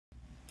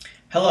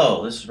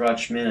Hello, this is Rod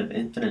Schmidt of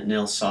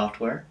infiniteNIL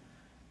Software,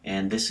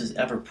 and this is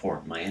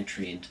Everport, my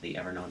entry into the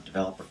Evernote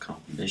Developer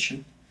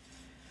Competition.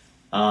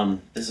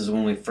 This is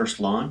when we first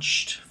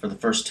launched for the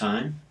first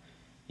time.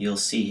 You'll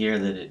see here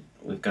that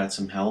we've got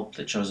some help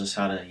that shows us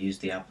how to use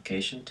the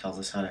application, tells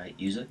us how to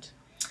use it.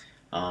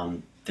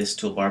 This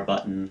toolbar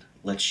button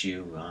lets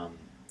you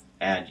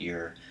add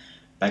your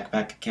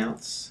backpack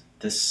accounts.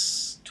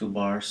 This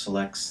toolbar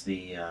selects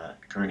the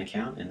current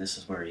account, and this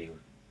is where you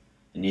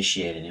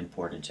initiate and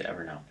import into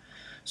Evernote.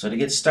 So to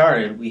get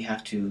started, we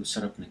have to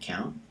set up an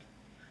account.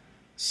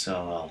 So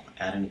I'll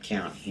add an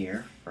account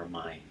here for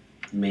my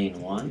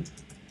main one.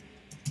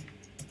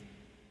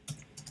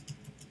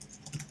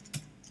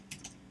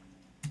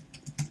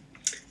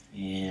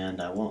 And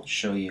I won't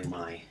show you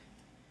my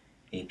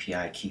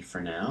API key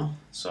for now,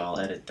 so I'll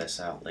edit this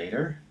out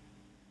later.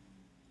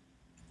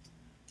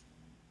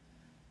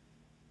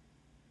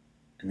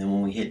 And then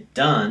when we hit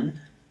done,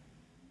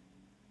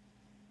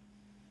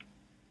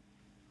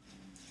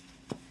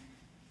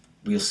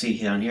 we'll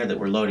see down here that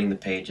we're loading the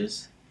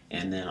pages,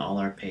 and then all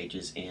our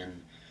pages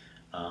in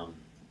the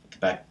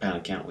backpack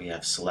account we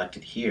have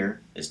selected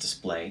here is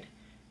displayed,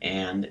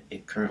 and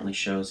it currently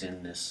shows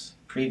in this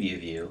preview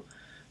view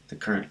the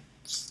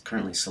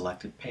currently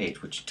selected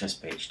page, which is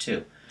test page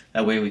 2.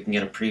 That way we can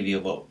get a preview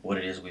of what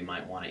it is we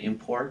might want to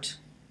import.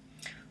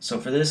 So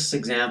for this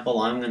example,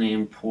 I'm going to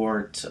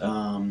import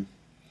a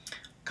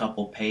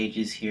couple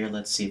pages here.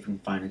 Let's see if we can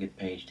find a good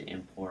page to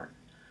import.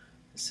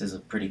 This is a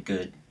pretty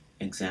good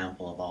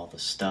example of all the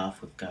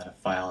stuff. We've got a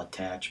file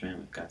attachment,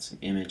 we've got some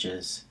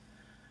images.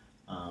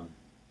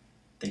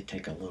 They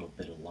take a little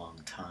bit of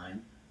long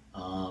time.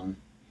 But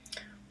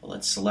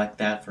let's select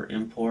that for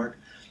import.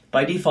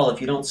 By default, if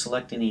you don't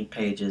select any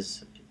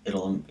pages,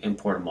 it'll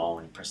import them all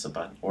when you press the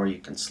button, or you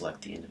can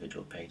select the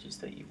individual pages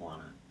that you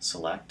want to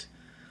select.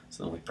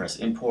 So then we press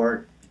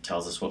import, it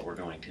tells us what we're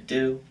going to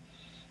do.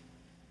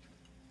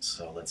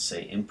 So let's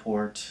say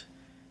import,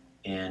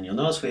 and you'll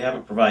notice we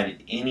haven't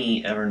provided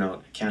any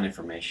Evernote account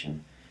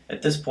information.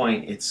 At this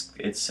point,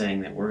 it's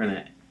saying that we're going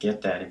to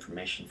get that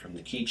information from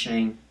the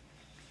keychain.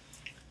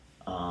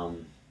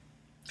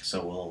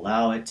 So we'll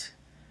allow it.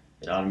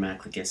 It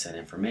automatically gets that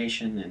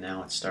information, and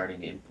now it's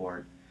starting to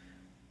import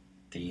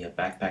the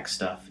backpack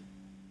stuff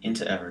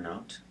into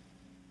Evernote.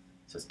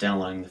 So it's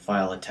downloading the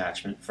file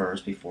attachment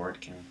first before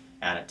it can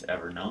add it to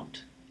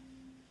Evernote.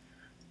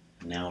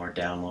 Now we're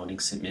downloading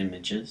some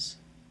images,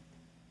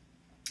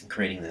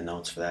 creating the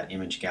notes for that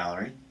image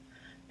gallery,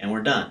 and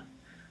we're done.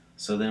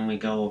 So then we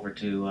go over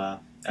to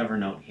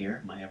Evernote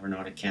here, my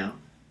Evernote account,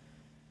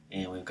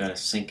 and we've got to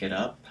sync it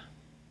up.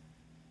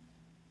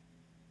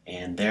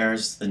 And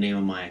there's the name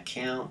of my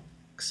account.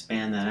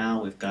 Expand that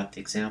out. We've got the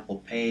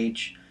example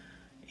page,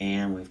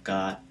 and we've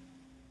got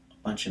a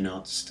bunch of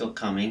notes still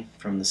coming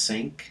from the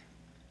sync.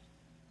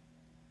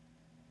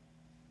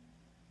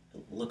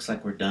 It looks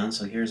like we're done.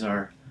 So here's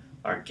our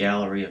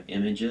gallery of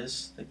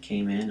images that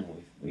came in,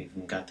 and we've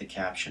even got the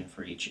caption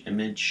for each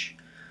image.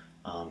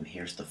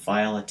 Here's the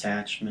file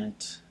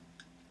attachment.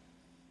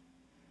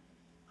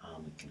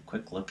 We can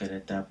quick look at it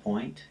at that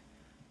point.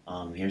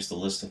 Here's the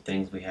list of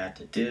things we had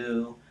to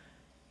do.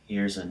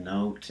 Here's a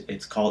note.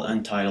 It's called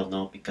untitled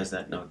note because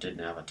that note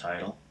didn't have a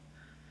title,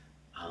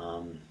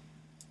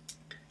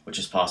 which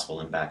is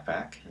possible in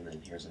Backpack. And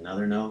then here's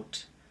another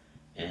note,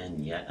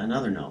 and yet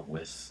another note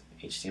with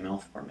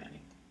HTML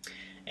formatting.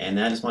 And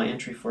that is my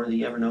entry for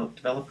the Evernote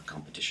Developer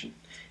Competition.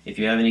 If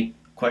you have any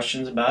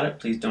questions about it,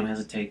 please don't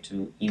hesitate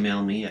to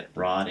email me at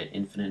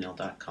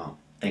rod@infiniteNIL.com.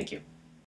 Thank you.